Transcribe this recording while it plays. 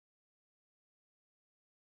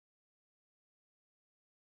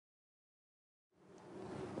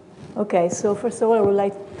Okay, so first of all, I would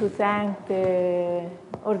like to thank the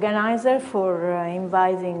organizer for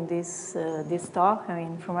inviting this talk,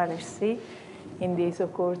 from LHC, in this,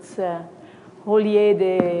 of course,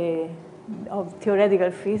 Holier of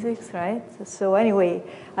theoretical physics, right? So anyway,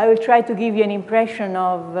 I will try to give you an impression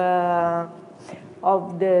of the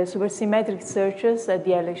supersymmetric searches at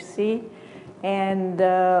the LHC, and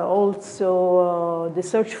also the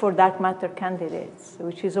search for dark matter candidates,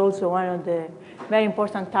 which is also one of the very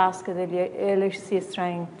important tasks that the LHC is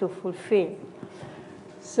trying to fulfill.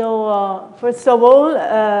 So first of all,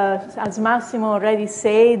 as Massimo already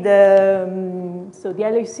said, so the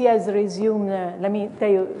LHC has resumed, let me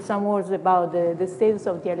tell you some words about the status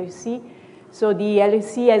of the LHC. So the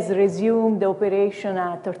LHC has resumed the operation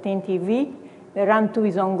at 13 TV. The run 2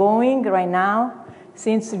 is ongoing right now.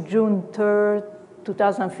 Since June 3rd,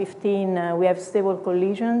 2015, we have stable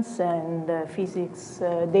collisions, and physics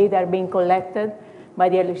data are being collected by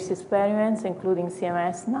the LHC experiments, including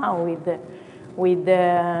CMS now with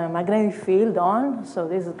the magnetic field on, so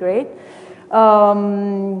this is great.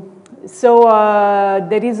 The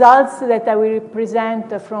results that I will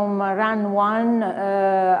present from run 1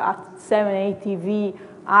 at 7 ATV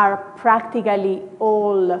are practically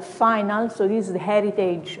all final, so this is the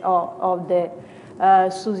heritage of the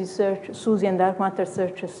SUSY and dark matter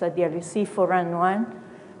searches at the LHC for run 1,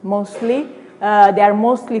 mostly. They are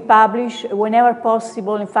mostly published whenever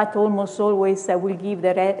possible. In fact, almost always I will give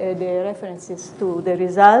the references to the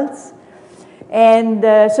results. And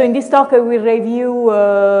so in this talk I will review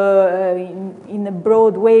in a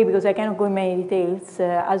broad way, because I cannot go in many details.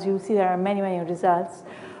 As you see, there are many, many results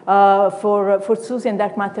for SUSY and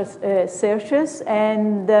dark matter searches.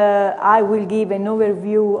 And I will give an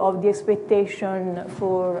overview of the expectation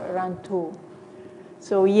for run 2.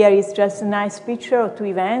 So here is just a nice picture of 2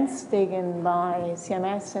 events taken by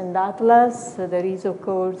CMS and Atlas. There is, of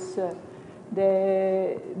course,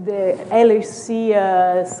 the LHC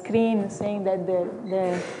screen saying that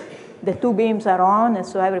the 2 beams are on, and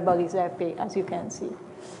so everybody is happy, as you can see.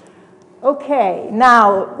 Okay,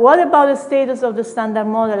 now, what about the status of the standard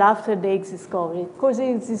model after the Higgs discovery? Of course,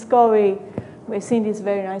 Higgs discovery, we've seen this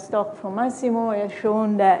very nice talk from Massimo. It has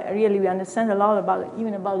shown that really we understand a lot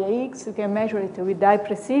even about the Higgs. We can measure it with high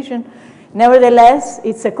precision. Nevertheless,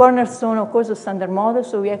 it's a cornerstone, of course, of standard model.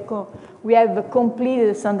 So we have completed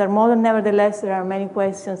the standard model. Nevertheless, there are many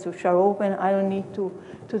questions which are open. I don't need to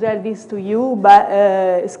tell this to you, but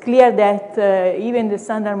it's clear that even the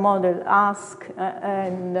standard model asks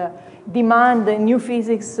and demand new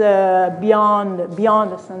physics beyond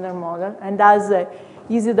the standard model. And as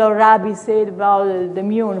Isidore Rabi said about the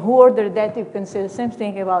muon, who ordered that? You can say the same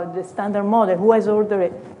thing about the standard model. Who has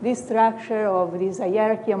ordered this structure of this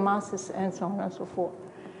hierarchy of masses, and so on and so forth.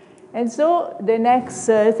 And so the next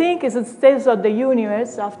thing is the status of the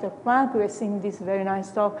universe after Planck. We are seeing this very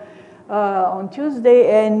nice talk on Tuesday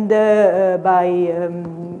and by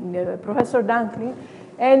Professor Dunkley.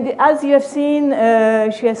 And as you have seen,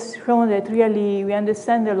 she has shown that really we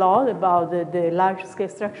understand a lot about the large-scale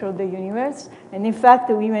structure of the universe. And in fact,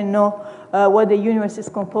 we even know what the universe is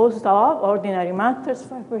composed of: ordinary matters,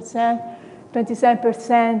 5%,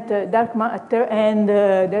 27% dark matter, and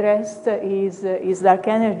the rest is dark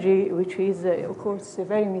energy, which is, of course, a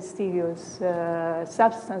very mysterious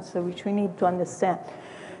substance which we need to understand.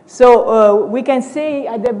 So we can say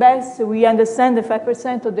at the best we understand the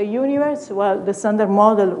 5% of the universe. Well, the standard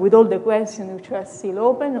model with all the questions which are still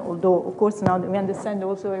open, although of course now we understand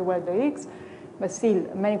also very well the Higgs, but still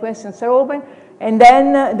many questions are open. And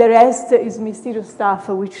then the rest is mysterious stuff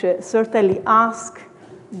which certainly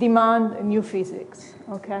demand new physics.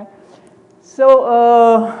 Okay, so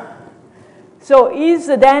is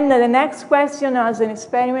then the next question, as an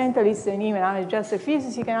experimentalist and even as just a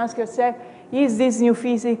physicist, you can ask yourself, is this new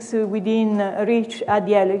physics within reach at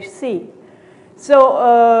the LHC? So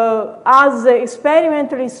as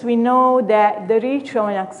experimentalists, we know that the reach of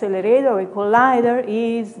an accelerator or a collider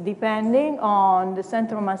is depending on the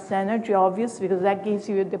center of mass energy, obvious, because that gives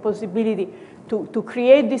you the possibility to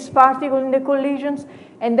create this particle in the collisions.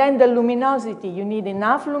 And then the luminosity, you need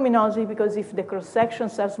enough luminosity, because if the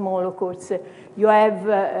cross-sections are small, of course, you have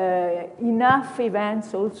enough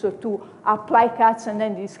events also to apply cuts and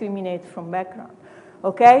then discriminate from background.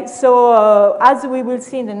 Okay, so as we will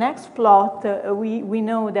see in the next plot, we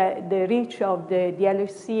know that the reach of the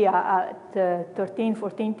LHC at 13,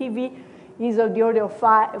 14 TeV is of the order of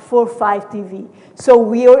 4, 5 TeV. So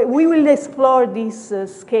we will explore this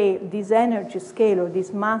scale, this energy scale, or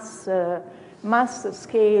this mass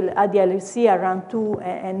scale at the LHC around 2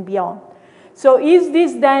 and beyond. So is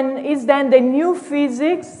then the new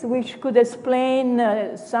physics which could explain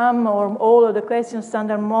some or all of the questions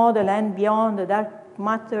standard model and beyond the dark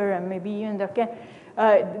matter and maybe even dark,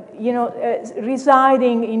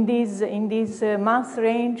 residing in this mass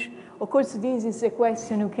range? Of course, this is a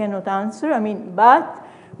question you cannot answer. I mean, but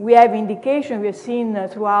we have indication, we have seen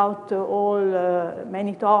throughout all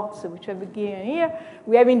many talks which have been given here,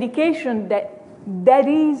 we have indication that there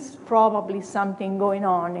is probably something going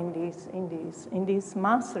on in this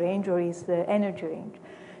mass range or is the energy range.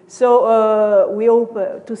 So we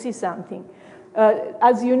hope to see something.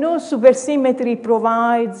 As you know, supersymmetry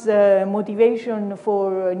provides motivation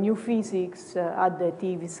for new physics at the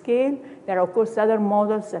TeV scale. There are, of course, other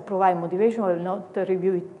models that provide motivation. I will not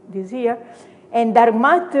review it this year. And dark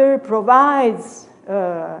matter provides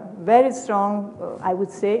very strong, I would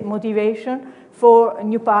say, motivation for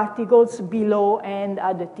new particles below and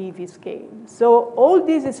at the TeV scale. So all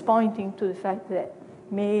this is pointing to the fact that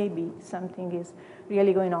maybe something is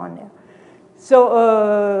really going on there. So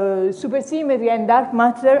supersymmetry and dark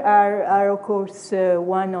matter are of course,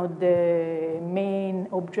 one of the main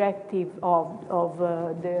objectives of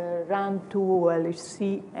the RAN 2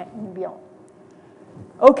 LHC and beyond.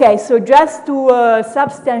 Okay, so just to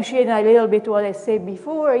substantiate a little bit what I said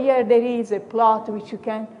before, here there is a plot which you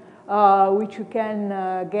can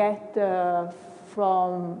get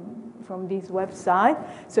from this website.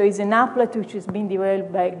 So it's an applet which has been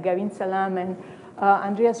developed by Gavin Salam and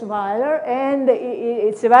Andreas Weiler, and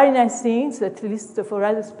it's a very nice thing, so at least for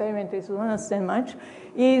us experimenters who don't understand much,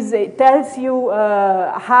 is it tells you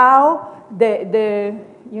how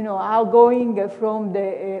how going from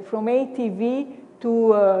 8 TeV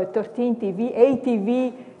to 13 TeV, 8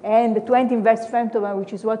 TeV and 20 inverse femtobarn,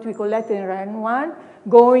 which is what we collected in RAN 1,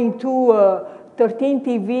 going to 13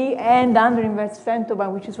 TeV and 100 inverse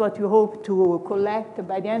femtobarn, which is what you hope to collect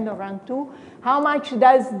by the end of RAN 2. How much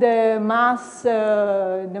does the mass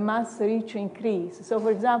reach increase? So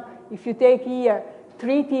for example, if you take here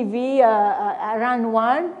 3 TeV, RAN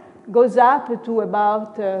 1 goes up to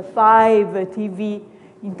about 5 TeV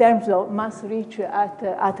in terms of mass reach at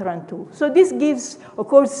RAN 2. So this gives, of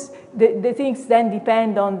course, the things then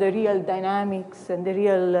depend on the real dynamics and the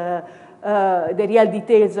real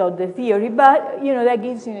details of the theory, but that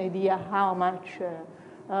gives you an idea how much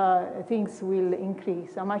things will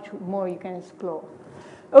increase, how much more you can explore.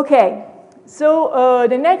 Okay, so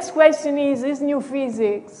the next question is new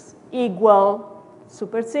physics equal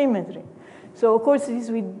supersymmetry? So of course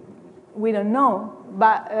this we don't know,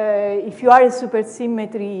 but if you are a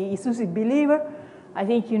supersymmetry SUSY believer, I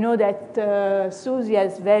think you know that SUSY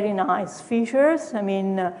has very nice features. I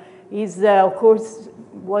mean, of course,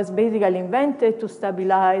 was basically invented to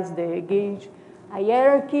stabilize the gauge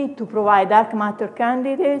hierarchy, to provide dark matter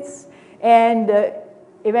candidates, and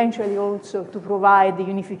eventually also to provide the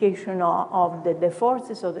unification of the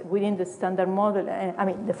forces within the standard model,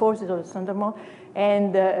 the forces of the standard model,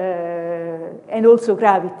 and also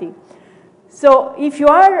gravity. So if you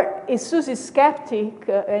are a SUSY skeptic,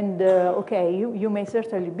 and okay, you may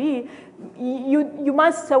certainly be, you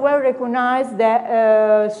must however recognize that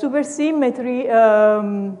supersymmetry,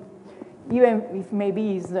 even if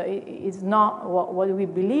maybe is not what we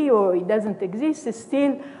believe or it doesn't exist, is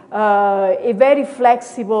still a very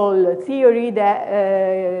flexible theory that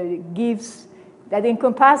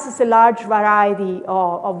encompasses a large variety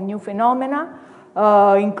of new phenomena,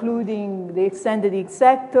 including the extended Higgs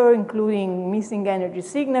sector, including missing energy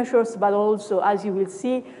signatures, but also, as you will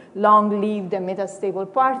see, long-lived and metastable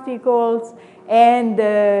particles, and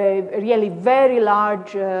really very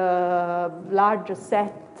large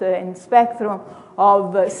set and spectrum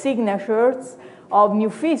of signatures of new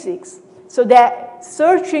physics. So that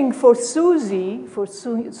searching for SUSY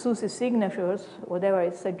signatures, whatever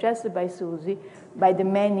is suggested by SUSY, by the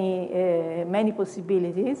many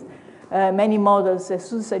possibilities, many models that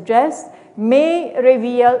SUSY suggests, may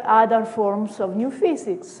reveal other forms of new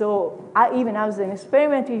physics. So even as an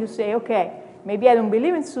experimenter, you say, okay, maybe I don't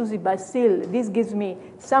believe in SUSY, but still, this gives me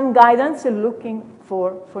some guidance in looking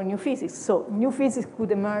for new physics. So new physics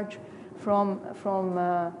could emerge from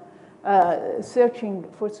searching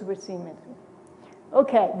for supersymmetry.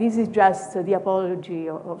 Okay, this is just the apology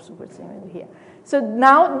of supersymmetry here. So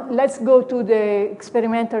now let's go to the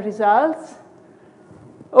experimental results.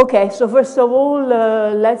 Okay, so first of all,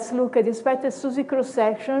 let's look at the expected SUSY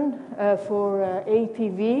cross-section for 8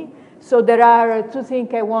 TeV. So there are two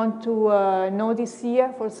things I want to notice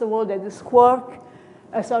here. First of all, that the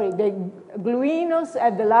gluinos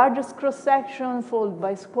have the largest cross-section, followed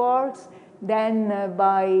by quarks, then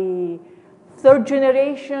by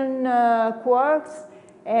third-generation quarks,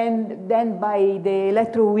 and then by the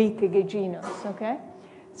electroweak gauginos, okay?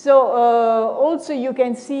 So also you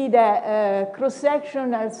can see that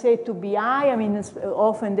cross-section are said to be high. I mean,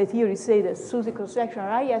 often the theories say that SUSY cross-section are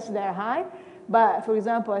high. Yes, they're high. But for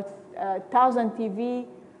example, at 1000 TeV,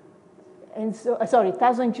 and so,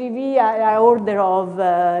 1000 GeV are order of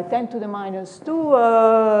 10 to the minus 2,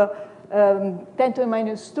 10 to the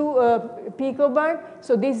minus 2 picobar.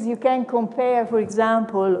 So this you can compare, for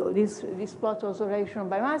example, this plot was already shown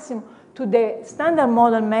by Massimo, to the standard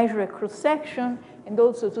model measure cross-section, and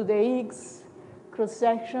also to the Higgs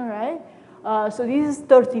cross-section, right? So this is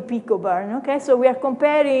 30 picobar, okay? So we are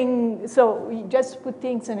comparing, so we just put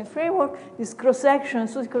things in a framework. This cross-section,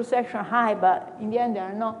 SUSY cross-section are high, but in the end they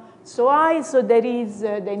are not so high, so there is,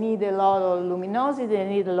 they need a lot of luminosity, they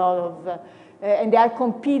need a lot of, and they are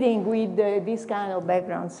competing with this kind of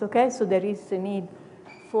backgrounds, okay? So there is a need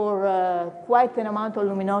for quite an amount of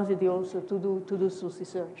luminosity also to do SUSY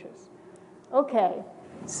searches. Okay,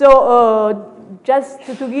 so just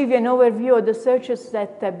to give you an overview of the searches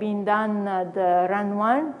that have been done at Run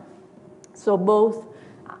 1, so both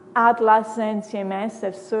Atlas and CMS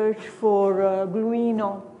have searched for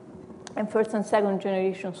gluino and first and second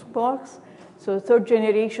generation quarks. So third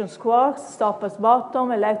generation quarks, stop as bottom,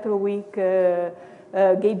 electroweak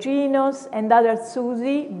gauginos, and other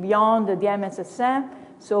SUSY beyond the MSSM.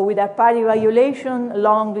 So with a particle violation,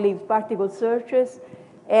 long-lived particle searches,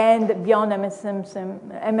 and beyond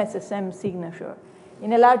MSSM signature,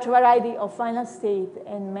 in a large variety of final state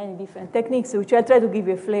and many different techniques, which I'll try to give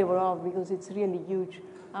you a flavor of because it's really huge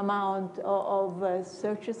amount of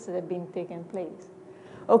searches that have been taken place.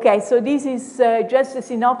 Okay, so this is just a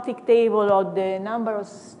synoptic table of the number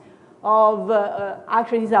of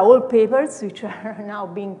actually these are all papers which are now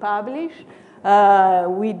being published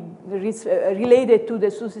related to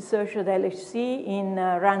the SUSY search at LHC in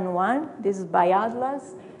Run 1. This is by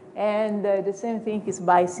Atlas, and the same thing is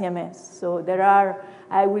by CMS. So there are,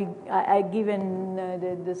 I've given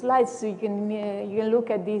the slides so you can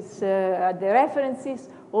look at this at the references.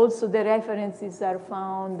 Also, the references are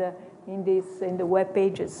found in the web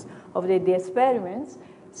pages of the experiments.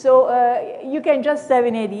 So you can just have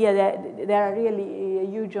an idea that there are really a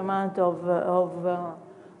huge amount of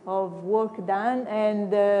work done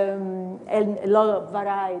and a lot of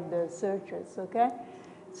varied searches, okay?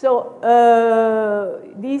 So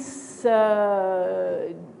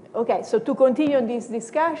okay, so to continue this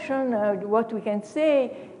discussion, what we can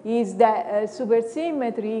say is that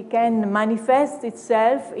supersymmetry can manifest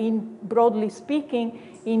itself in, broadly speaking,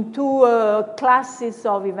 in two classes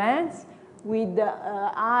of events with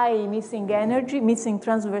high missing energy, missing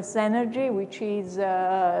transverse energy, which is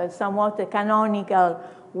somewhat a canonical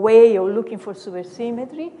way of looking for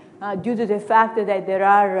supersymmetry due to the fact that there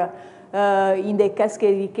are, in the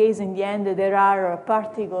cascade case, in the end, there are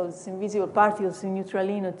particles, invisible particles in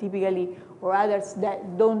neutralino typically, or others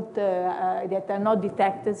that don't, that are not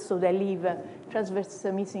detected, so they leave transverse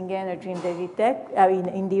missing energy in the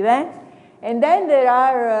in the event. And then there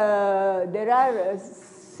are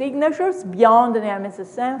signatures beyond the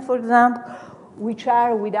MSSM, for example, which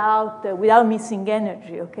are without missing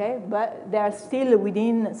energy, okay? But they are still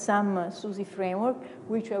within some SUSY framework,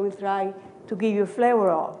 which I will try to give you a flavor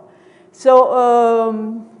of. So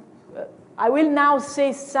I will now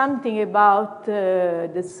say something about the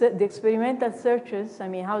experimental searches, I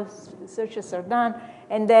mean, how searches are done,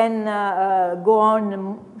 and then go on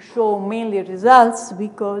and show mainly results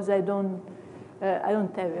because I don't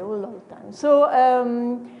have a whole lot of time. So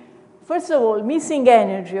first of all, missing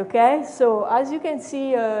energy, okay? So as you can see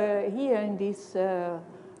here in this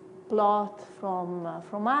plot from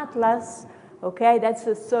Atlas, okay, that's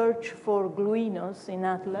a search for gluinos in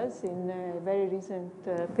Atlas in a very recent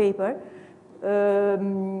paper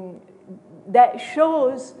that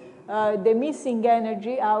shows the missing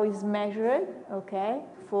energy, how it's measured, okay,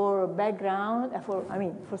 for background,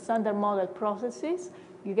 for standard model processes.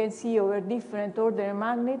 You can see over different order of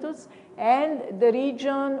magnitudes, and the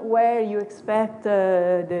region where you expect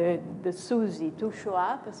the SUSY to show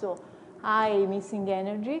up, so high missing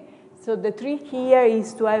energy. So the trick here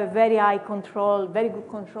is to have a very high control, very good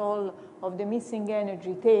control of the missing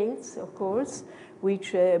energy tails, of course,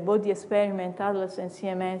 which both the experiment, Atlas and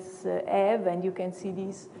CMS have, and you can see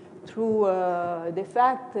this through the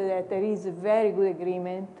fact that there is a very good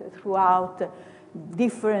agreement throughout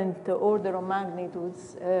different order of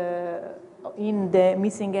magnitudes in the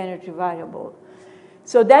missing energy variable.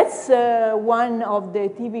 So that's one of the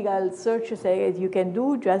typical searches that you can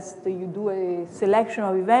do. Just you do a selection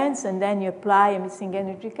of events, and then you apply a missing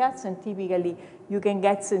energy cuts, and typically you can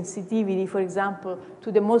get sensitivity, for example,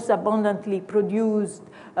 to the most abundantly produced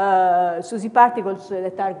SUSY particles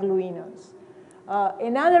that are gluinos.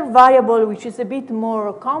 Another variable, which is a bit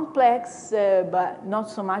more complex, but not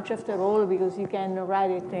so much after all, because you can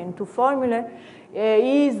write it into formula,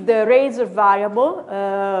 is the Razor variable,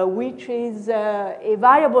 which is a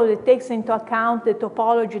variable that takes into account the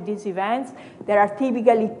topology of these events. There are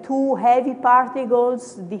typically two heavy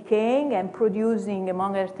particles decaying and producing,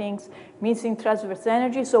 among other things, missing transverse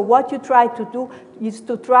energy. So what you try to do is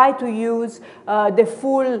to try to use the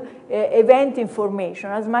full event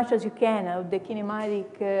information as much as you can of the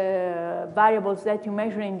kinematic variables that you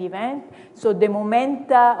measure in the event. So the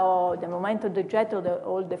momenta, or the moment of the jet, or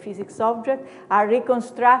all the physics objects are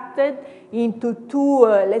reconstructed into two,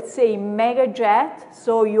 let's say, mega jet.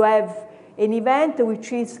 So you have an event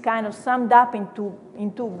which is kind of summed up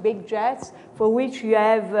into big jets, for which you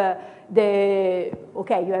have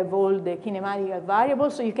you have all the kinematic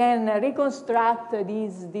variables. So you can reconstruct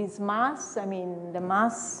this mass, I mean, the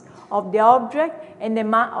mass of the object, and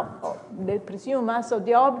the presumed mass of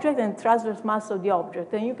the object, and transverse mass of the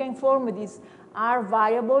object. And you can form this R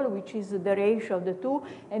variable, which is the ratio of the two,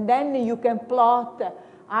 and then you can plot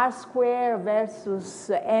R squared versus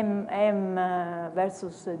M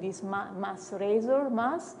versus this mass Razor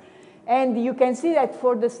mass. And you can see that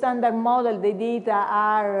for the standard model, the data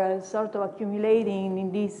are sort of accumulating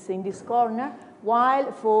in this corner,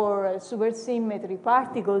 while for supersymmetry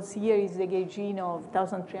particles, here is the gaugino of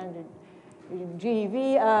 1300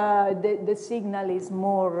 GeV, the signal is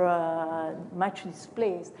more much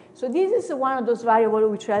displaced. So this is one of those variables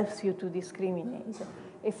which helps you to discriminate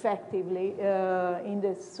effectively in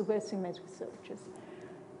the supersymmetric searches.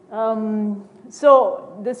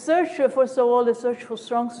 So the search, first of all, the search for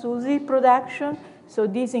strong SUSY production. So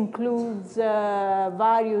this includes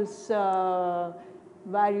various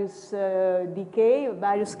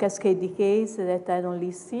cascade decays that I don't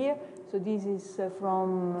list here. So this is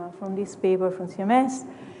from this paper from CMS.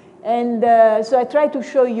 And so I try to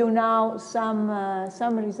show you now some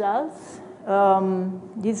results.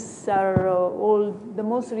 These are all the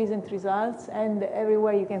most recent results, and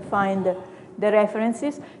everywhere you can find the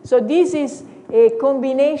references. So this is a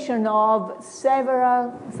combination of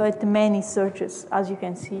several, in fact, many searches, as you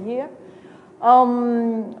can see here.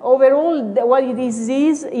 Overall, what it is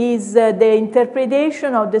the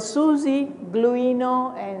interpretation of the SUSY,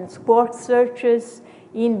 gluino, and squark searches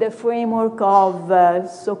in the framework of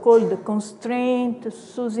so-called constraint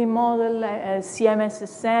SUSY model,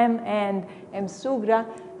 CMSSM, and MSUGRA.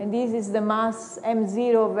 And this is the mass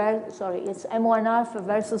M0, it's M1 alpha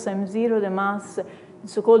versus M0, the mass,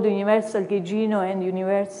 so-called universal gaugino and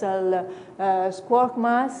universal squark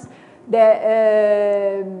mass.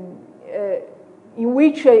 In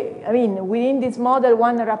which, I mean, within this model,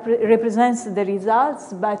 one represents the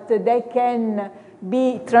results, but they can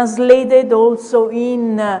be translated also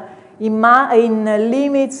in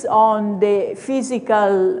limits on the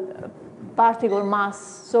physical particle mass.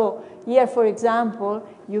 So here, for example,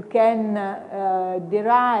 you can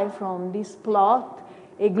derive from this plot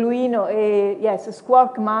a gluino, a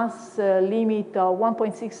squark mass limit of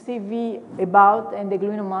 1.6 TeV about, and the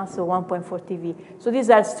gluino mass of 1.4 TeV. So these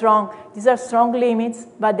are strong limits,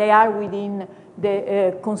 but they are within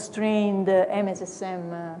the constrained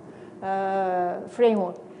MSSM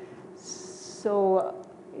framework. So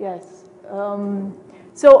yes.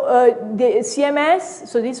 The CMS,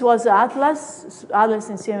 so this was Atlas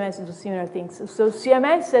and CMS do similar things. So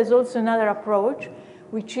CMS has also another approach,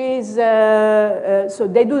 which is, so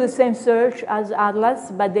they do the same search as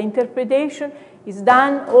Atlas, but the interpretation is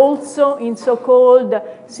done also in so-called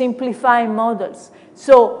simplifying models.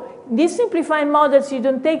 So these simplifying models, you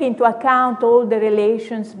don't take into account all the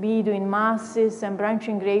relations between masses and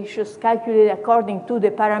branching ratios calculated according to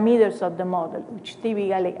the parameters of the model, which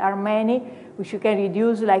typically are many, which you can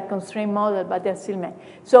reduce like constraint model, but there are still many.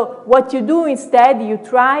 So what you do instead, you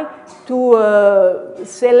try to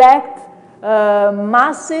select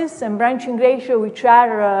masses and branching ratio which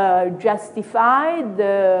are justified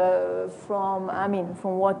from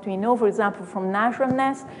what we know, for example, from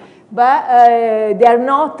naturalness, but they are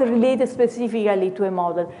not related specifically to a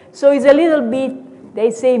model. So it's a little bit,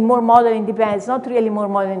 they say, more model independent. It's not really more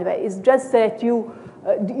model independent. It's just that you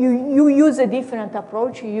use a different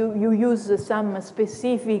approach. You use some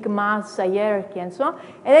specific mass hierarchy and so on.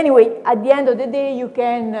 And anyway, at the end of the day, you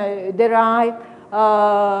can derive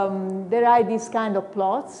these kind of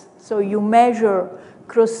plots. So you measure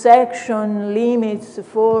cross-section limits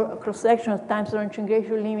for cross-section times Lorentz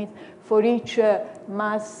ratio limits for each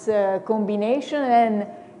mass combination, and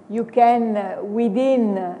you can,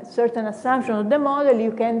 within certain assumption of the model,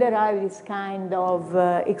 you can derive this kind of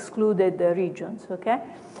excluded regions, okay?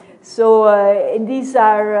 So these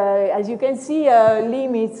are, as you can see,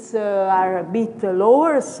 limits are a bit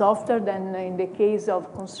lower, softer than in the case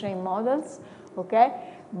of constraint models, okay?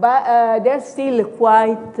 But they're still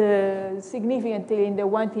quite significantly in the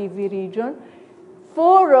 1 TeV region.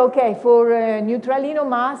 For neutralino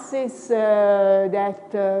masses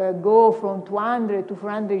that go from 200 to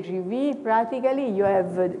 400 GeV, practically, you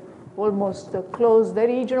have almost closed the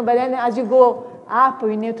region. But then as you go up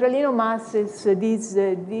in neutralino masses, these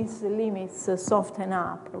limits soften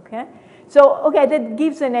up, okay? So, okay, that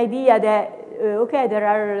gives an idea that, okay, there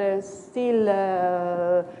are still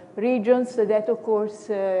regions that, of course,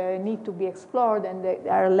 need to be explored and they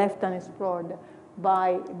are left unexplored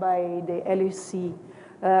by the LHC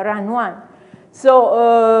run 1.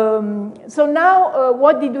 So, so now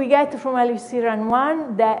what did we get from LHC run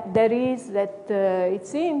 1? That there is that it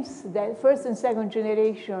seems that first and second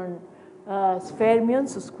generation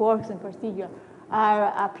fermions, quarks in particular,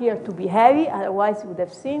 appear to be heavy. Otherwise, we would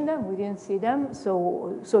have seen them. We didn't see them.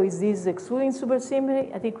 So is this excluding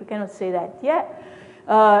supersymmetry? I think we cannot say that yet.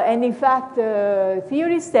 And in fact,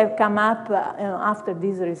 theorists have come up after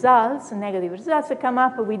these results, negative results, have come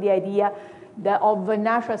up with the idea of a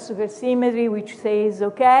natural supersymmetry, which says,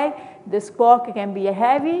 okay, the quark can be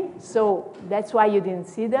heavy, so that's why you didn't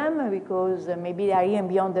see them, because maybe they are even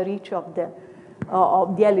beyond the reach of the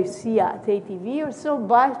LHC at ATV or so.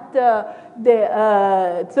 But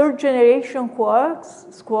the third generation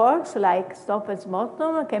quarks like stop and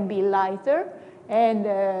bottom can be lighter. And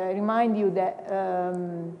remind you that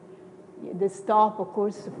the stop, of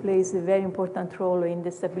course, plays a very important role in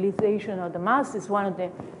the stabilization of the mass. It's one of the,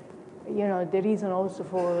 the reason also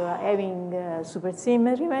for having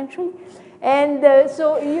supersymmetry eventually. And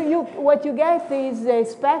so what you get is a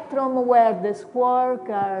spectrum where the quarks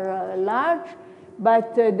are large,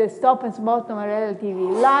 but the stop and bottom are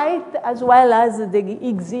relatively light, as well as the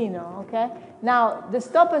Xeno, okay? Now, the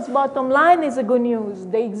stop and bottom line is a good news.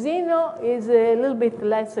 The Xeno is a little bit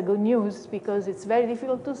less good news because it's very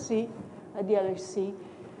difficult to see at the LHC.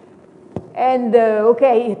 And,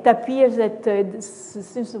 okay, it appears that this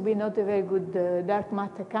seems to be not a very good dark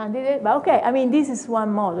matter candidate. But, okay, I mean, this is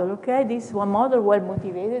one model, okay? This is one model well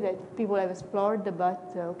motivated that people have explored,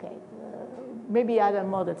 but, okay, maybe other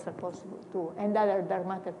models are possible too, and other dark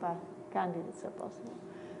matter candidates are possible,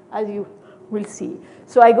 as you will see.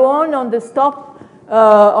 So I go on the stop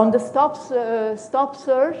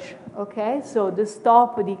search, okay? So the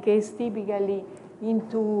stop decays typically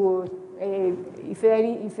into, if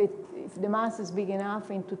the mass is big enough,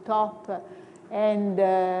 into top, and,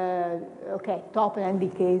 okay, top and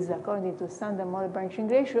decays according to standard model branching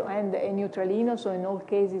ratio, and a neutralino. So in all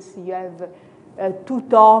cases, you have 2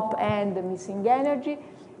 top and the missing energy.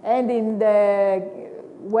 And in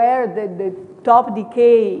where the top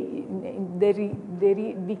decay, the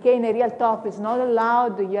decay in a real top is not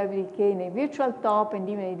allowed, you have a decay in a virtual top and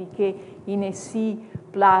even a decay in a C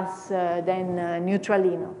plus than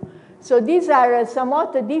neutralino. So these are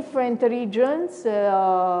somewhat different regions,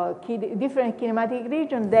 different kinematic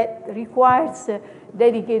regions that requires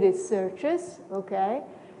dedicated searches, okay?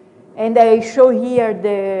 And I show here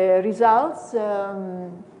the results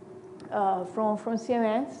from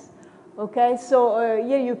CMS. Okay, so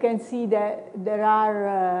here you can see that there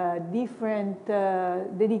are different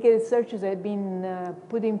dedicated searches that have been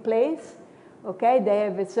put in place. Okay, they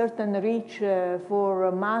have a certain reach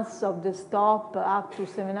for mass of the stop up to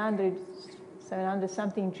 700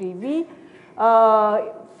 something GeV.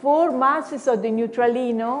 For masses of the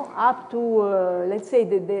neutralino up to, let's say,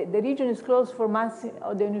 the region is closed for mass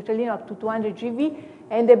of the neutralino up to 200 GeV,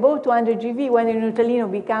 and above 200 GeV, when the neutralino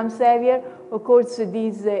becomes heavier, of course,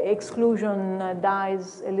 this exclusion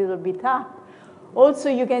dies a little bit up. Also,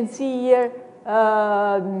 you can see here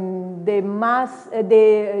the mass,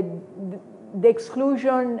 the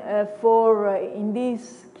exclusion for in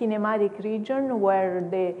this kinematic region where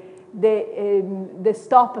the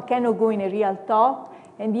stop cannot go in a real top.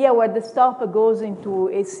 And here where the stop goes into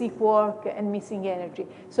a C quark and missing energy.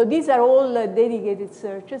 So these are all dedicated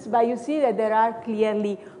searches, but you see that there are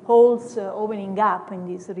clearly holes opening up in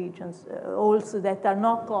these regions, holes that are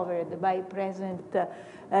not covered by present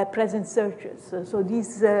searches. So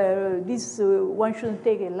this one shouldn't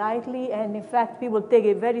take it lightly, and in fact people take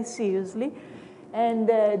it very seriously. And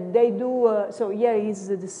they do, so here is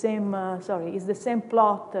the same, is the same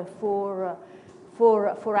plot for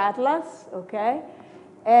Atlas, okay?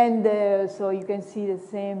 And so you can see the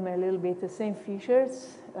same, a little bit, the same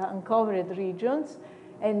features, uncovered regions.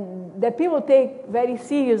 And that people take very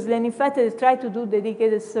seriously, and in fact they try to do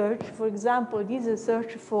dedicated search. For example, this is a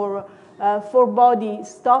search for four-body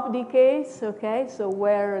stop decays, okay? So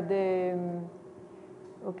where the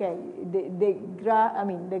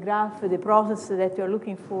graph, the process that you're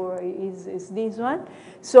looking for is this one.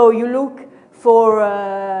 So you look for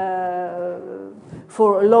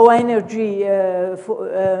low energy,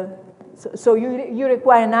 so you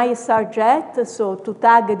require an ISR jet, so to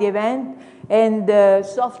tag the event, and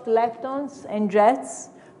soft leptons and jets,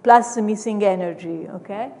 plus missing energy,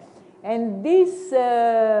 okay? And this,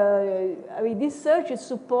 this search is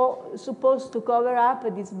supposed to cover up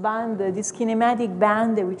this band, this kinematic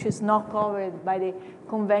band, which is not covered by the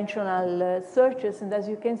conventional searches. And as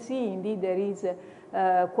you can see, indeed, there is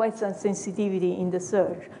quite some sensitivity in the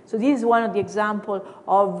search. So this is one of the examples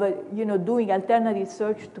of doing alternative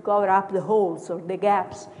search to cover up the holes or the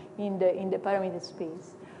gaps in the parameter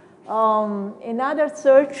space. Another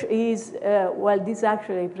search is, this is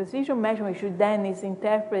actually a precision measurement, which then is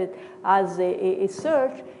interpreted as a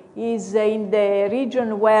search, is in the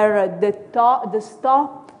region where the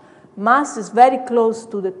stop mass is very close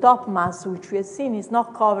to the top mass, which we have seen is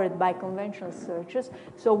not covered by conventional searches.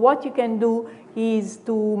 So what you can do is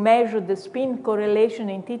to measure the spin correlation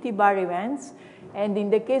in TT bar events. And in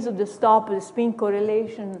the case of the stop, the spin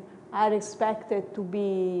correlation are expected to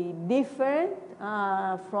be different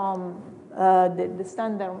from the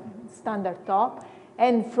standard top.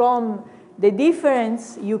 And from the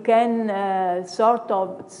difference, you can sort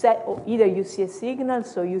of set, either you see a signal,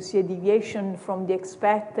 so you see a deviation from the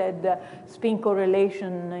expected spin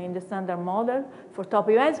correlation in the standard model for top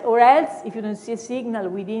events, or else, if you don't see a signal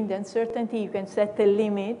within the uncertainty, you can set a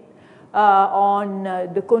limit on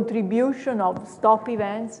the contribution of stop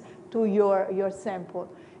events to your sample.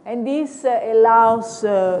 And this allows,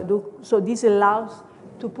 this allows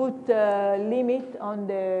to put a limit on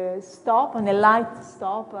the stop, on a light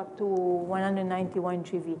stop up to 191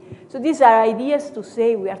 GeV. So these are ideas to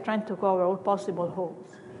say we are trying to cover all possible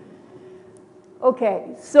holes.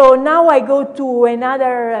 Okay, so now I go to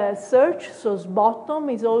another search. So SBOTOM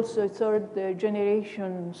is also a third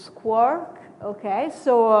generation quark. Okay,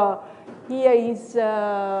 so here is,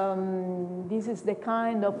 this is the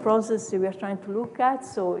kind of process we are trying to look at.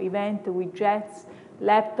 So event with jets,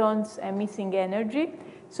 leptons, and missing energy.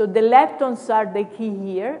 So the leptons are the key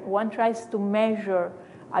here. One tries to measure,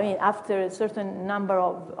 after a certain number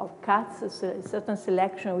of cuts, a certain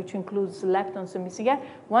selection, which includes leptons and missing energy,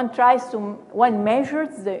 one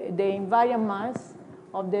measures the invariant mass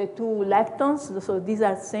of the two leptons. So these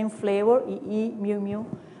are same flavor, E, mu, mu,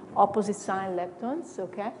 opposite sign leptons,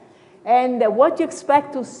 okay? And what you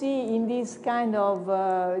expect to see in this kind of,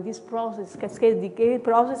 this process, cascade decay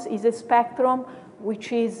process, is a spectrum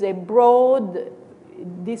which is a broad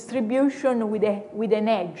distribution with an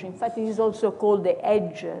edge. In fact, it is also called the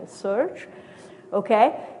edge search,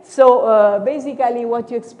 okay? So basically what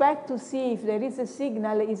you expect to see if there is a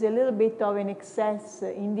signal is a little bit of an excess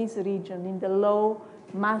in this region, in the low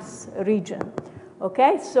mass region,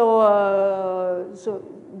 okay? So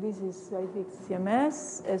this is, I think,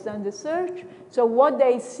 CMS has done the search. So what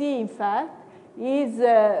they see, in fact, is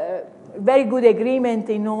very good agreement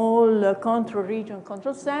in all control region,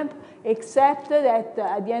 control sample, except that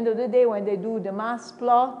at the end of the day, when they do the mass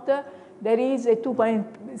plot, there is a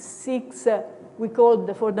 2.6, we call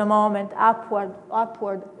for the moment, upward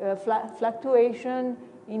fluctuation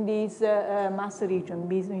in this mass region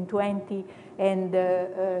between 20 and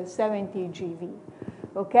 70 GeV.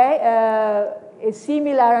 Okay, a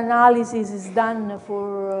similar analysis is done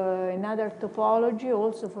for another topology,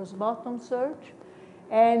 also for SBOTOM search.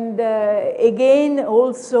 And again,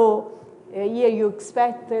 also, here you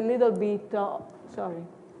expect a little bit of,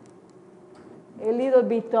 a little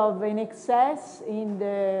bit of an excess in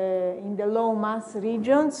the low mass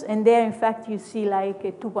regions. And there, in fact, you see like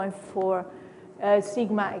a 2.4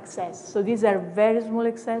 sigma excess. So these are very small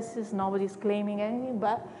excesses. Nobody's claiming anything,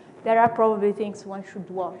 but there are probably things one should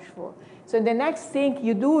watch for. So the next thing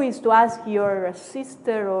you do is to ask your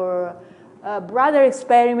sister or brother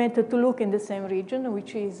experiment to look in the same region,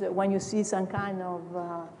 which is when you see some kind of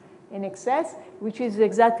an excess, which is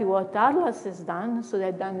exactly what Atlas has done. So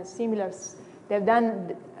they've done similar, they've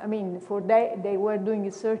done, they were doing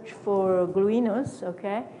a search for gluinos,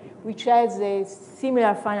 okay, which has a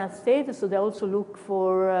similar final state. So they also look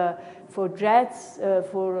for jets,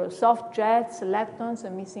 for soft jets, leptons,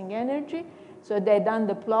 and missing energy. So they've done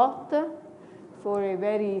the plot for a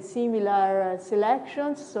very similar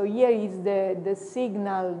selection. So here is the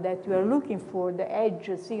signal that we are looking for, the edge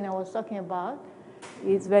signal I was talking about.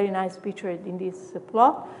 It's very nice pictured in this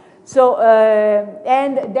plot. So,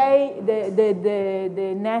 and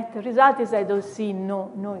the net result is I don't see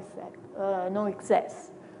no effect, no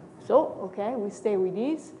excess. So, okay, we stay with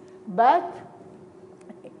this. But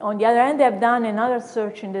on the other hand, they've done another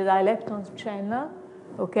search in the dileptons channel,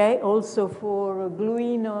 okay, also for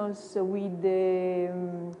gluinos with the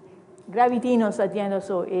gravitinos at the end,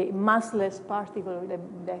 so a massless particle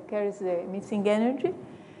that carries the missing energy.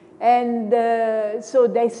 And so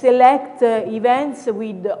they select events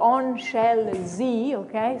with on-shell Z,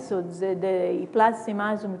 okay? So the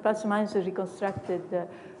plasma minus reconstructed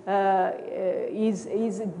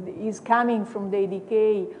is coming from the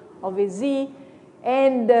decay of a Z.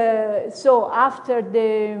 And so after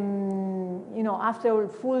the, after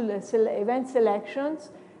full event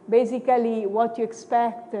selections, basically what you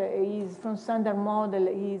expect is from standard model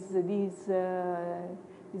is these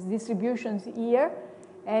distributions here.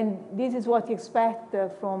 And this is what you expect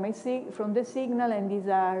from the signal, and these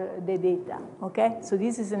are the data, okay? So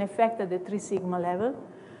this is an effect at the 3 sigma level,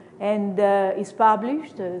 and it's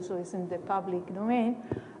published, so it's in the public domain.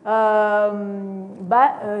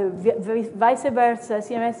 But vice versa,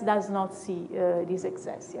 CMS does not see this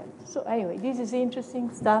excess yet. So anyway, this is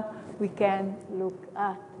interesting stuff we can look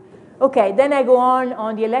at. Okay, then I go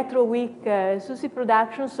on the electroweak SUSY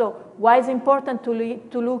production. So why is it important to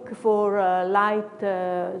look for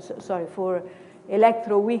for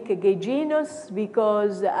electroweak gauginous?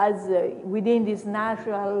 Because as within these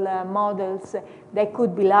natural models, they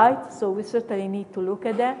could be light, so we certainly need to look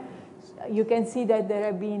at them. You can see that there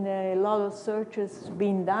have been a lot of searches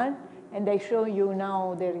being done, and I show you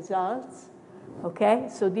now the results. Okay,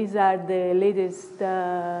 so these are the latest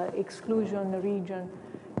exclusion region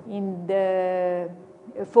in the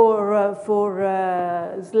for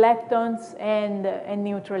leptons and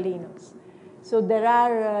neutralinos. So there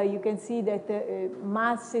are you can see that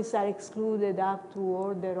masses are excluded up to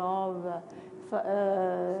order of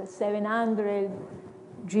 700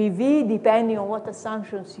 GeV, depending on what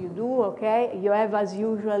assumptions you do. Okay, you have as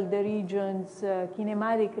usual the regions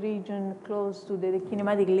kinematic region close to the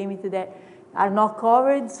kinematic limit that are not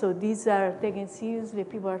covered. So these are taken seriously.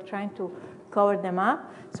 People are trying to cover them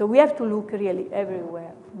up. So we have to look really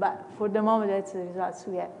everywhere. But for the moment, that's the results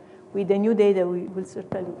we have. With the new data, we will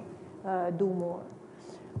certainly do more.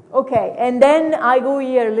 Okay, and then I go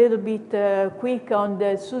here a little bit quick on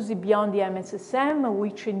the SUSY beyond the MSSM,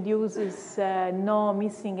 which induces no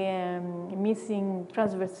missing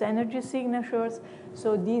transverse energy signatures.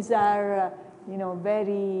 So these are,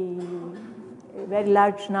 very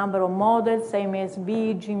large number of models,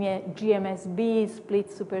 MSB, GMSB, split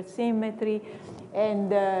supersymmetry,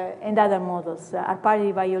 and other models are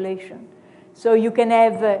partly violation. So you can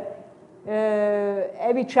have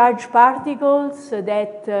heavy charged particles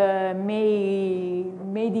that may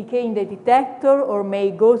decay in the detector or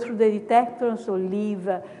may go through the detector, so leave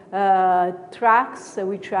tracks,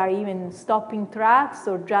 which are even stopping tracks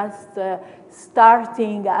or just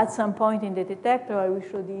starting at some point in the detector. I will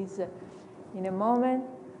show these in a moment.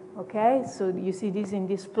 Okay, so you see this in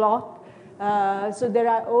this plot. So there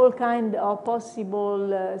are all kinds of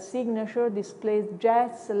possible signature, displaced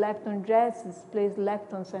jets, lepton jets, displaced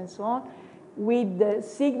leptons, and so on, with the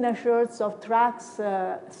signatures of tracks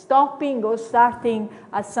stopping or starting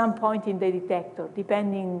at some point in the detector,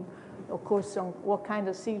 depending, of course, on what kind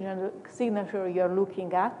of signature you're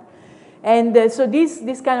looking at. And so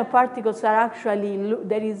these kind of particles are actually,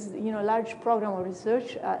 there is large program of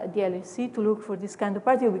research at the LHC to look for this kind of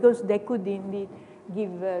particle because they could indeed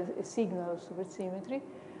give a signal of supersymmetry,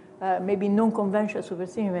 maybe non-conventional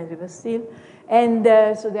supersymmetry, but still. And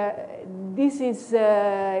so this is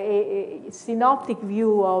a synoptic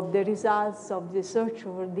view of the results of the search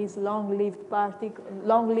for these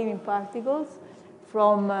long-living particles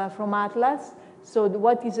from Atlas. So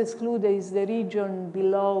what is excluded is the region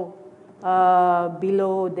below the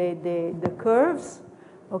curves.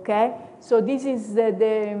 Okay, so this is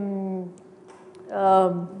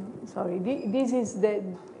this is the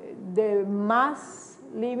mass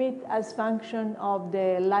limit as function of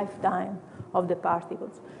the lifetime of the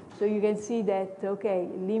particles. So you can see that, okay,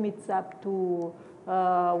 limits up to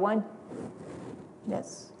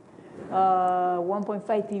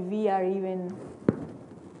 1.5 TeV are even,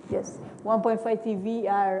 1.5 TeV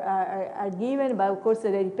are given, but of course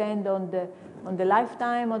they depend on the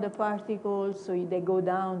lifetime of the particles, so they go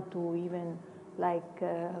down to even like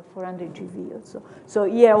 400 GeV also. So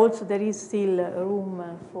here also there is still room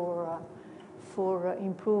for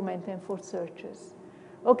improvement and for searches.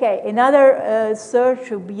 Okay, another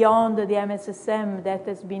search beyond the MSSM that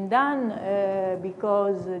has been done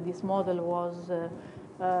because this model was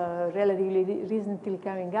relatively recently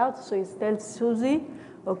coming out. So it tells SUSY,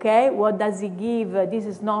 okay, what does it give? This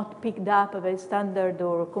is not picked up by standard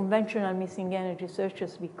or conventional missing energy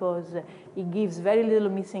searches because it gives very little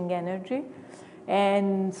missing energy.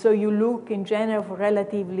 And so you look in general for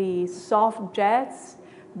relatively soft jets,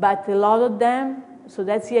 but a lot of them, so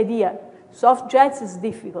that's the idea. Soft jets is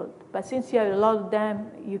difficult, but since you have a lot of them,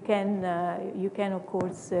 you can of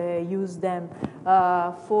course use them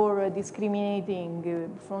for discriminating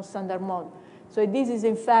from standard model. So this is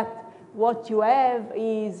in fact what you have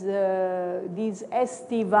is this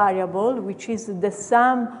ST variable, which is the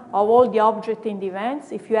sum of all the objects in the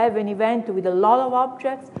events. If you have an event with a lot of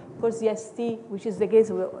objects, of course the ST, which is the case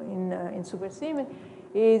in supersymmetry,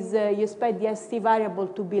 is you expect the ST variable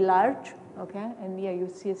to be large. Okay, and here you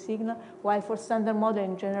see a signal, while for standard model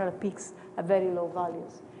in general picks at very low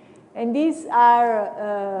values. And these are,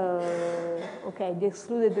 okay, the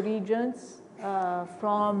excluded regions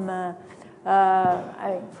from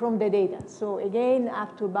the data. So again,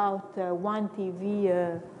 up to about 1 TeV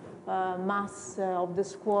mass of the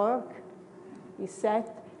quark is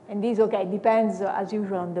set. And this, okay, depends as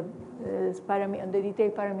usual on the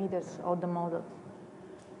detailed parameters of the model.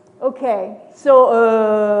 Okay,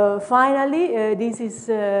 so finally, this is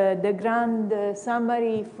the grand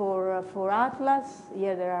summary for Atlas.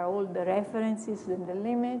 Here there are all the references and the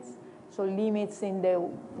limits. So limits in the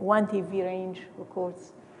 1 TeV range, of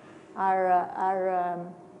course, are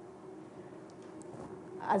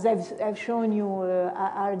as I've shown you,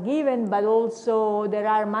 are given, but also there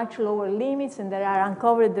are much lower limits, and there are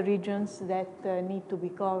uncovered regions that need to be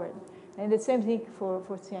covered. And the same thing for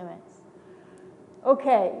CMS.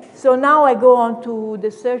 Okay, so now I go on to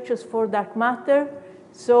the searches for dark matter.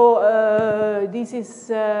 So this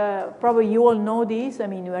is, probably you all know this. I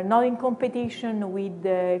mean, we are not in competition with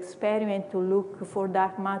the experiment to look for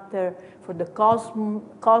dark matter, for the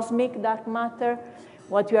cosmic dark matter.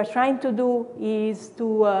 What we are trying to do is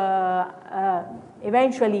to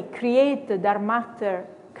eventually create the dark matter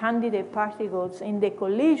candidate particles in the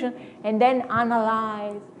collision and then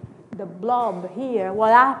analyze the blob here,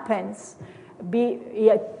 what happens.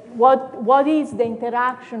 What is the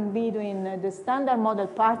interaction between the standard model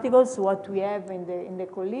particles, what we have in the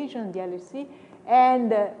collision, the LHC,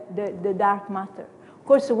 and the dark matter. Of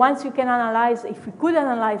course, once you can analyze, if we could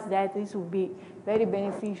analyze that, this would be very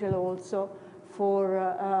beneficial also for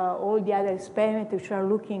all the other experiments which are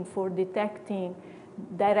looking for detecting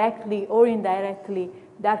directly or indirectly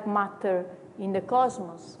dark matter in the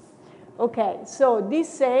cosmos. Okay, so this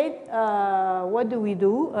said, what do we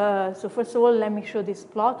do? So first of all, let me show this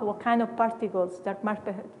plot. What kind of particles, dark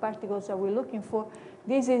matter particles, are we looking for?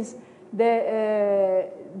 This is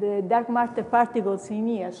the dark matter particles in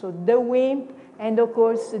here. So the WIMP, and of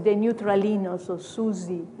course the neutralino, so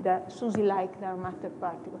SUSY, the SUSY-like dark matter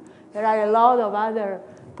particle. There are a lot of other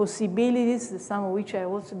possibilities, some of which have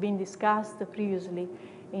also been discussed previously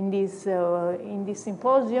in this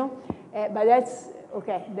symposium, but that's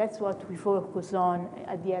okay, that's what we focus on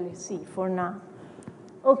at the LHC for now.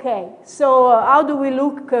 Okay, so how do we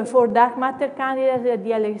look for dark matter candidates at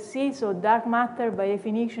the LHC? So dark matter, by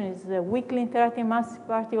definition, is a weakly interacting massive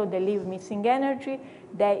particle. They leave missing energy.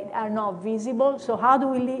 They are not visible. So how do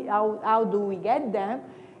we get them?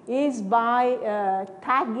 Is by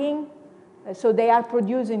tagging. So they are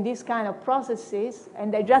producing these kind of processes,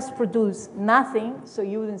 and they just produce nothing. So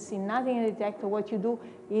you wouldn't see nothing in the detector. What you do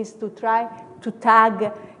is to try to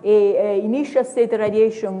tag a initial state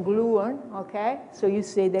radiation gluon, okay? So you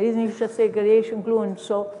say there is an initial state radiation gluon,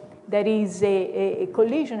 so there is a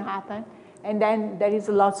collision happen, and then there is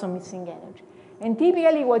lots of missing energy. And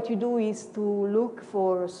typically what you do is to look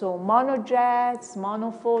for monojets,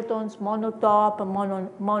 monophotons, monotop,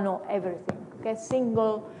 mono everything, okay?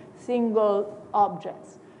 Single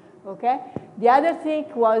objects, okay? The other thing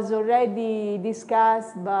was already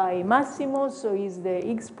discussed by Massimo, so is the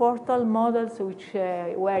Higgs portal model, so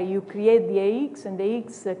where you create the Higgs, and the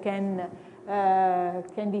Higgs can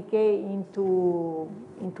decay into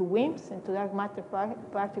WIMPs, into dark matter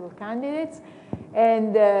particle candidates.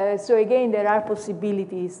 And so again, there are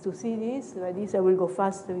possibilities to see this, but this I will go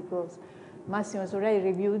faster because Massimo has already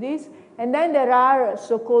reviewed this. And then there are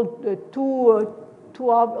so-called two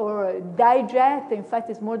or dijet. In fact,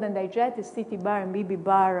 it's more than dijet. It's TT bar and BB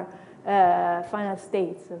bar final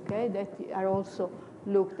states, okay, that are also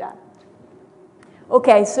looked at.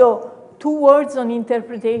 Okay, so 2 words on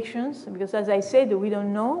interpretations, because as I said, we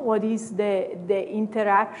don't know what is the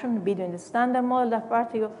interaction between the standard model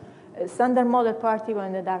particle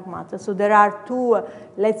and the dark matter. So there are 2,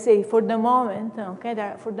 let's say for the moment, okay,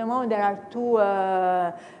 there are 2,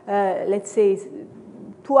 let's say,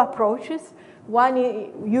 2 two approaches. One is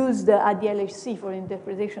used at the LHC for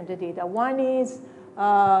interpretation of the data. One is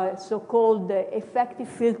so-called effective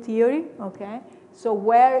field theory, okay? So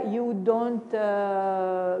where you don't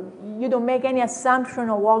make any assumption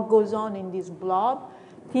of what goes on in this blob.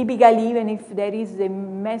 Typically, even if there is a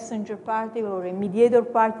messenger particle or a mediator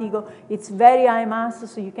particle, it's very high mass,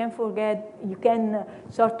 so you can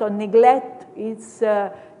sort of neglect its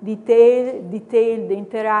detailed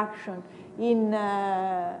interaction in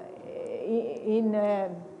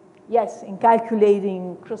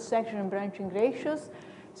calculating cross-section and branching ratios.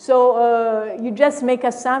 So you just make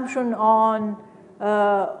assumption on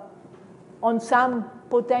some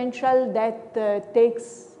potential that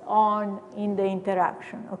takes on in the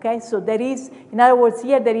interaction, okay? So there is, in other words,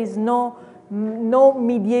 here there is no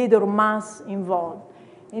mediator mass involved.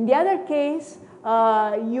 In the other case,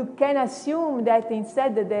 you can assume that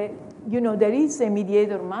instead that there is a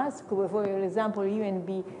mediator mass, could, for example, even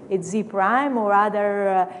be a Z prime or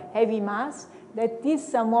other heavy mass, that this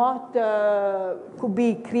somewhat could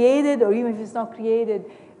be created, or even if it's not created,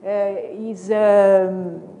 is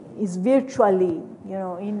virtually,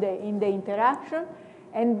 in the interaction.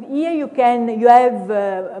 And here you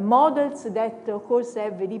have models that, of course,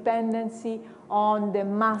 have a dependency on the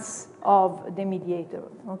mass of the mediator,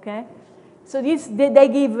 okay? So they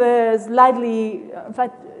give slightly, in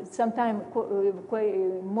fact, sometimes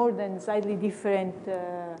more than slightly different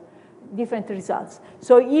results.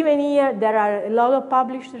 So even here, there are a lot of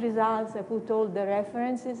published results. I put all the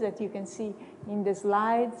references that you can see in the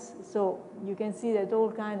slides. So you can see that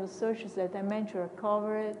all kinds of searches that I mentioned are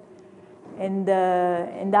covered. And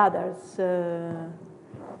others,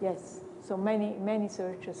 yes. So many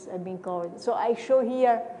searches have been covered. So I show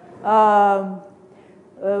here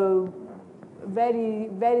very,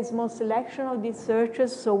 very small selection of these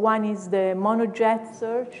searches. So one is the monojet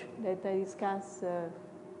search that I discussed.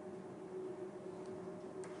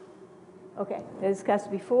 I discussed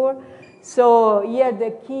before. So here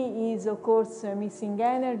the key is, of course, missing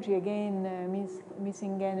energy. Again,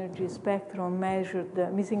 missing energy spectrum measured,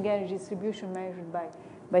 missing energy distribution measured by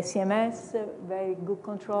CMS, very good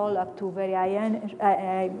control up to very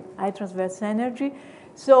high transverse energy.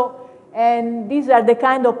 So, and these are the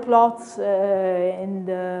kind of plots and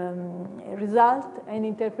result and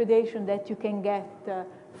interpretation that you can get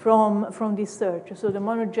from this search. So the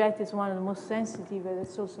monojet is one of the most sensitive, and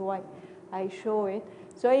that's also why I show it.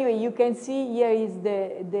 So anyway, you can see here is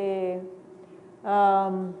the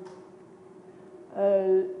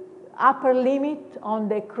upper limit on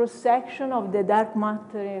the cross-section of the dark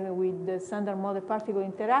matter with the standard model particle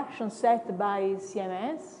interaction set by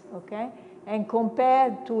CMS, okay, and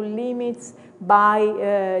compared to limits by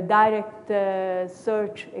direct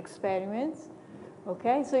search experiments,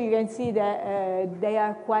 okay. So you can see that they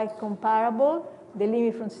are quite comparable. The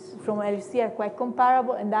limits from LHC are quite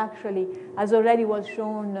comparable, and actually, as already was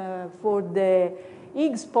shown for the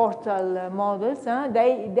Higgs portal models,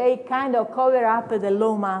 they kind of cover up the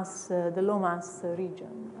low mass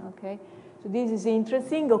region. Okay, so this is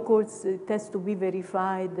interesting. Of course, it has to be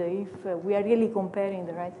verified if we are really comparing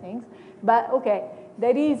the right things. But okay,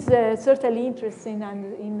 there is certainly interest in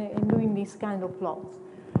doing this kind of plots.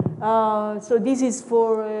 So this is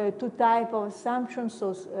for two types of assumptions,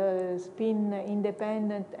 so spin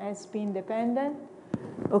independent and spin dependent.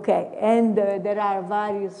 Okay, and there are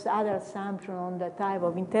various other assumptions on the type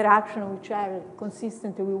of interaction which are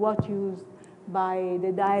consistent with what used by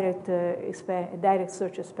the direct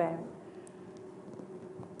search experiment.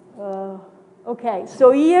 Okay,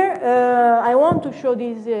 so here I want to show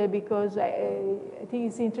this because I think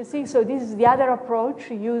it's interesting. So this is the other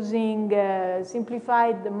approach using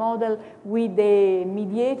simplified model with a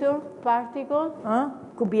mediator particle.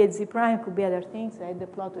 Could be a Z prime, could be other things. I had the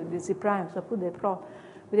plot with the Z prime, so I put the plot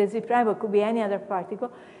with the Z prime, but could be any other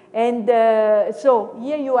particle. And so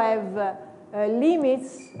here you have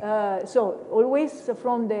limits. So always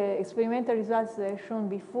from the experimental results that I've shown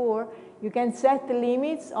before, you can set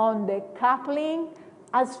limits on the coupling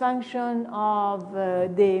as function of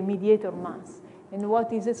the mediator mass. And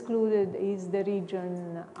what is excluded is the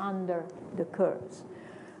region under the curves.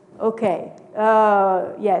 Okay,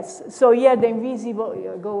 yes. So here the invisible,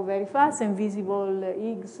 go very fast, invisible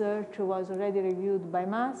Higgs search was already reviewed by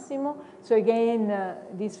Massimo. So again,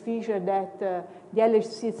 this feature that the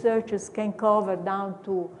LHC searches can cover down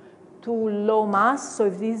to low mass. So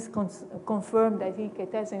if this is confirmed, I think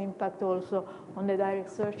it has an impact also on the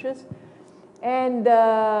direct searches. And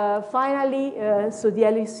finally, so the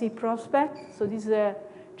LHC prospect. So this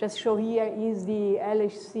just show here is the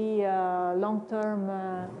LHC long-term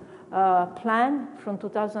plan from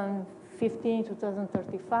 2015 to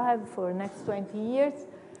 2035 for the next 20 years.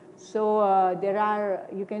 So there are,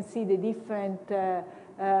 you can see the different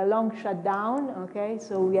long shutdown, okay?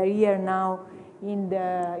 So we are here now in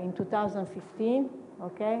 2015,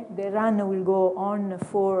 okay? The run will go on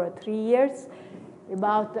for 3 years.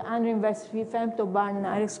 About 100 femtobarn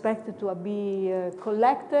are expected to be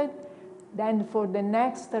collected. Then for the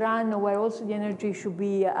next run, where also the energy should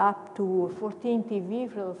be up to 14 TeV,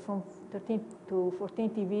 from 13 to 14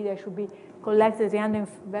 TeV, there should be collected 300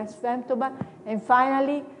 femtobarn. And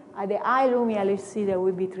finally, at the high Lumi LHC, there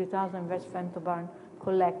will be 3,000 femtobarn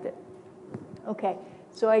collected. Okay,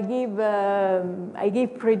 so I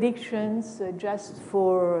give predictions just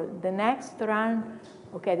for the next run.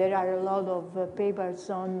 Okay, there are a lot of papers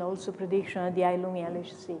on also prediction at the high Lumi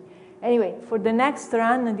LHC. Anyway, for the next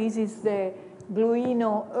run, this is the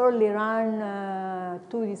Gluino early run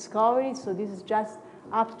 2 discovery. So this is just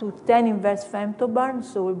up to 10 inverse femtobarn,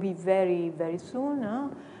 so it will be very, very soon.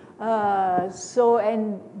 So,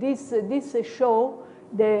 and this show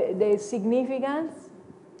the significance,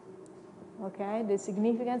 okay, the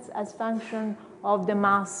significance as function of the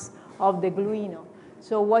mass of the Gluino.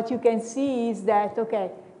 So what you can see is that,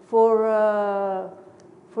 okay, for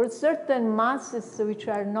certain masses which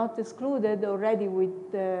are not excluded already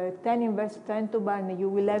with 10 inverse femtobarn, you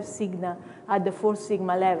will have sigma at the 4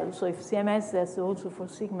 sigma level. So if CMS has also 4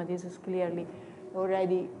 sigma, this is clearly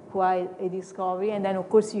already quite a discovery. And then, of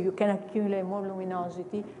course, you can accumulate more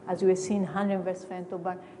luminosity, as we have seen, 100 inverse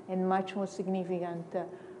femtobarn, and much more significant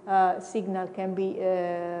signal can be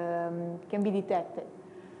detected.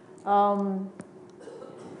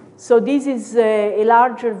 So this is a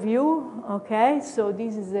larger view, okay? So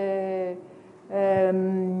this is a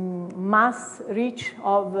mass reach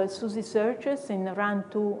of SUSY searches in run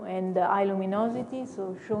 2 and high luminosity.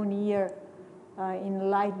 So shown here in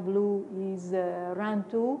light blue is run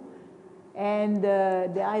 2, and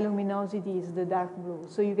the high luminosity is the dark blue.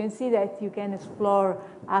 So you can see that you can explore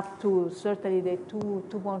up to certainly the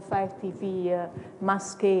 2.5 TeV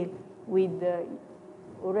mass scale with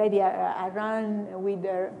already a run with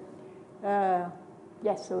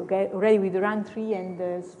yes, okay, already with run 3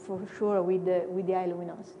 and for sure with the high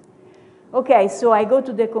luminosity. Okay, so I go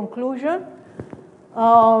to the conclusion,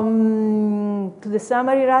 to the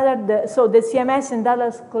summary rather. So the CMS and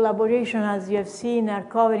Dallas collaboration, as you have seen, are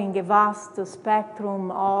covering a vast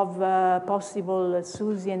spectrum of possible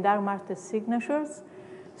SUSY and dark matter signatures.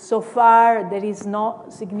 So far, there is no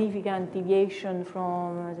significant deviation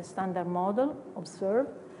from the standard model observed.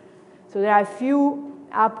 So there are a few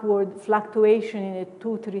upward fluctuation in the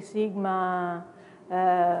 2-3 sigma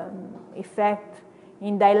effect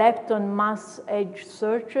in dilepton mass edge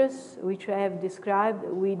searches, which I have described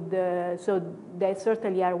with, so they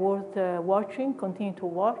certainly are worth watching, continue to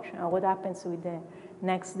watch what happens with the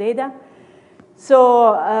next data.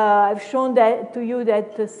 So I've shown that to you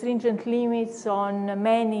that stringent limits on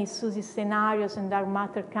many SUSY scenarios and dark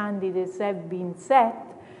matter candidates have been set.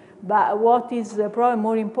 But what is probably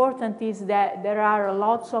more important is that there are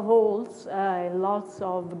lots of holes, lots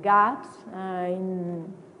of gaps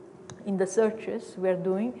in the searches we are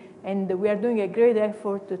doing, and we are doing a great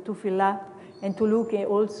effort to fill up and to look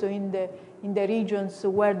also in the regions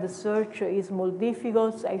where the search is more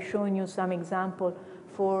difficult. I've shown you some example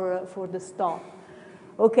for the stop.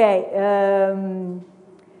 Okay,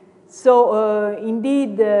 so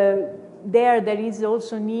indeed there is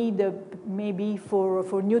also need maybe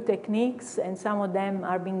for new techniques, and some of them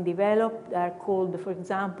are being developed, are called, for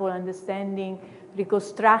example, understanding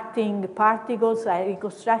reconstructing particles,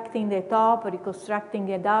 reconstructing the top,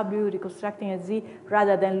 reconstructing a W, reconstructing a Z,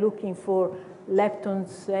 rather than looking for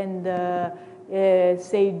leptons and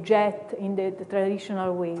say jet in the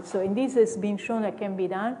traditional way. So, and this has been shown that can be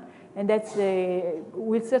done, and that's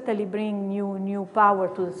will certainly bring new power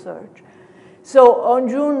to the search. So on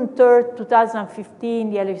June 3rd,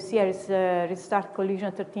 2015, the LHC has restart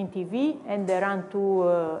collision 13 TeV, and the run 2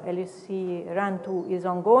 LHC run 2 is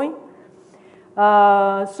ongoing.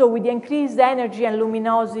 So with the increased energy and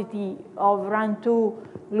luminosity of run 2,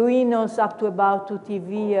 Gluinos up to about 2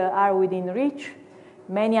 TeV are within reach.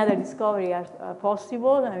 Many other discoveries are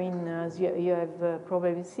possible, I mean, as you have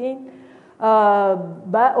probably seen.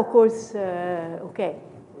 But of course, okay,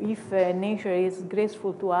 if nature is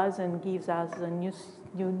graceful to us and gives us a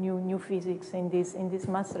new physics in this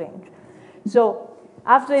mass range. So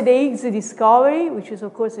after the Higgs discovery, which is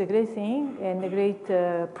of course a great thing and a great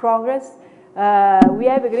progress, we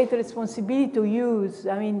have a great responsibility to use,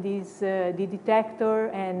 I mean, the detector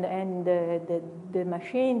and the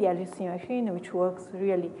machine, the LHC machine, which works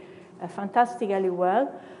really fantastically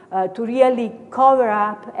well, to really cover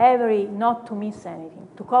up not to miss anything,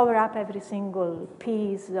 to cover up every single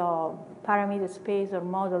piece of parameter space or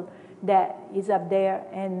model that is up there,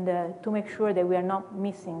 and to make sure that we are not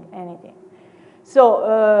missing anything. So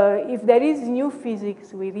if there is new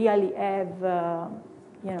physics, we really have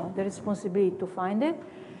the responsibility to find it.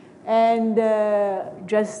 And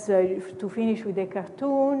just to finish with the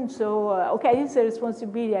cartoon, so okay, this is a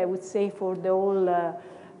responsibility, I would say, for the whole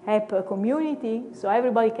HEP community. So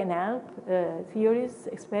everybody can help, theorists,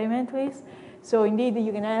 experimentalists. So indeed,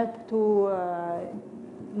 you can help to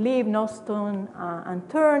leave no stone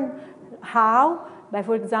unturned. How? By,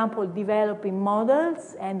 for example, developing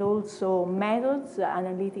models and also methods,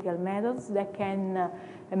 analytical methods that can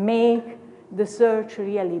make the search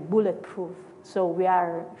really bulletproof. So we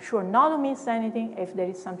are sure not to miss anything. If there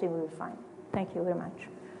is something, we will find. Thank you very much.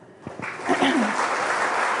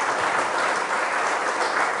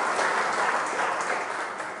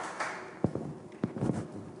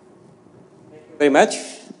 Thank you very much.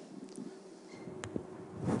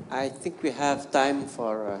 I think we have time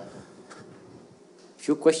for a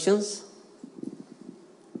few questions.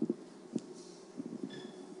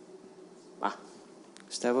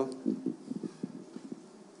 Gustavo?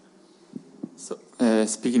 So,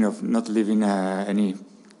 speaking of not leaving any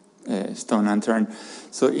stone unturned,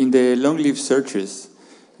 so in the long-lived searches,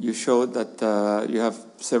 you showed that you have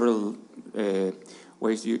several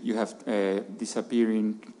ways. You have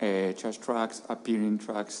disappearing charge tracks, appearing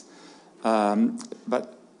tracks,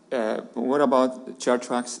 but what about charge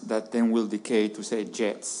tracks that then will decay to, say,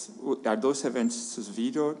 jets? Are those events sus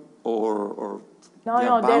video or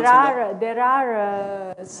No, there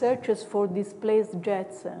are searches for displaced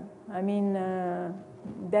jets. I mean,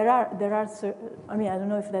 there are. I mean, I don't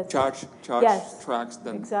know if that's charge yes, tracks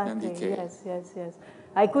that exactly. then decay. Yes.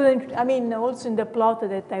 I couldn't. I mean, also in the plot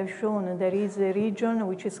that I've shown, there is a region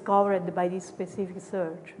which is covered by this specific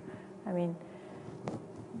search. I mean.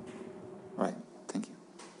 Right. Thank you.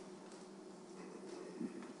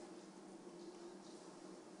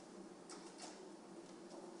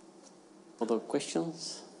 Other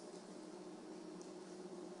questions?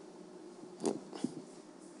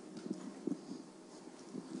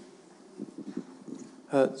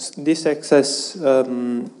 This excess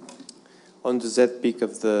on the Z peak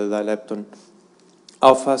of the dilepton,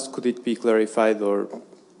 how fast could it be clarified, or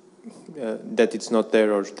that it's not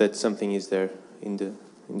there, or that something is there in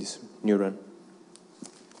this neuron?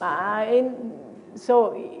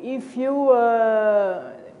 So if you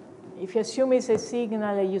assume it's a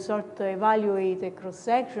signal, you sort of evaluate a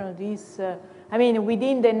cross-section of this. I mean,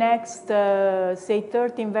 within the next, say,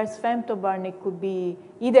 30 inverse femtobarn, it could be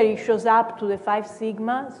either it shows up to the 5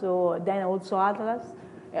 sigma, so then also Atlas.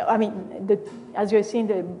 I mean, as you're seeing,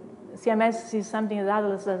 the CMS sees something that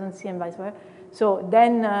Atlas doesn't see and vice versa. So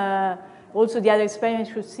then also the other experiment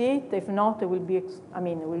should see it. If not, it will be, it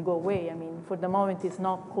will go away. I mean, for the moment, it's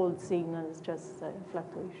not called signal, it's just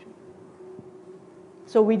fluctuation.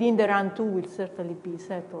 So within the run 2 will certainly be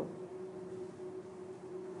settled.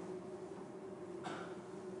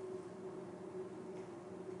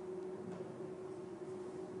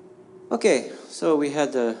 Okay, so we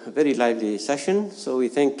had a very lively session. So we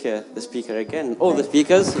thank the speaker again, all the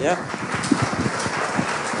speakers, yeah.